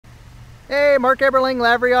Hey, Mark Eberling,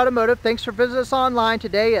 Lavery Automotive. Thanks for visiting us online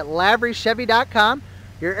today at laverychevy.com,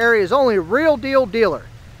 your area's only real deal dealer.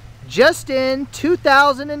 Just in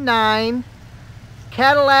 2009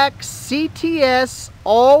 Cadillac Cts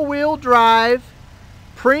all-wheel drive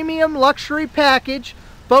premium luxury package.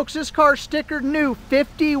 Folks, this car stickered new,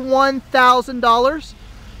 $51,000.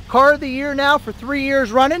 Car of the year now for 3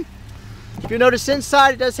 years running. If you notice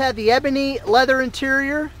inside, it does have the ebony leather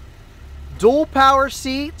interior, dual power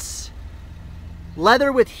seats,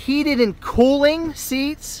 leather with heated and cooling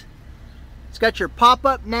seats. It's got your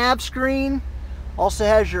pop-up nav screen. Also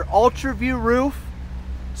has your ultra view roof.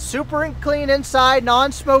 Super and clean inside,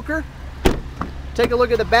 non-smoker. Take a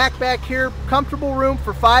look at the back here. Comfortable room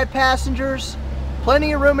for 5 passengers.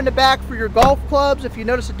 Plenty of room in the back for your golf clubs. If you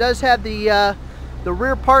notice, it does have the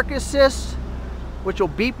rear park assist, which will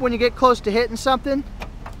beep when you get close to hitting something.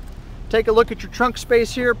 Take a look at your trunk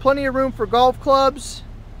space here. Plenty of room for golf clubs,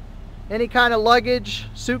 any kind of luggage,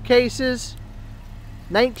 suitcases.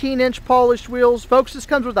 19-inch polished wheels. Folks, this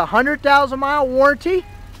comes with a 100,000-mile warranty.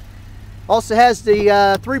 Also has the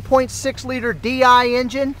 3.6-liter DI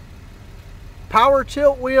engine. Power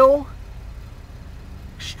tilt wheel.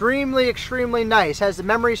 Extremely nice. Has the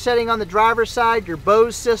memory setting on the driver's side, your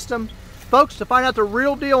Bose system. Folks, to find out the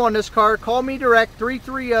real deal on this car, call me direct,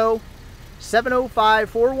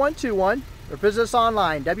 330-705-4121, or visit us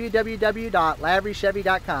online,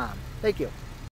 www.laverychevy.com. Thank you.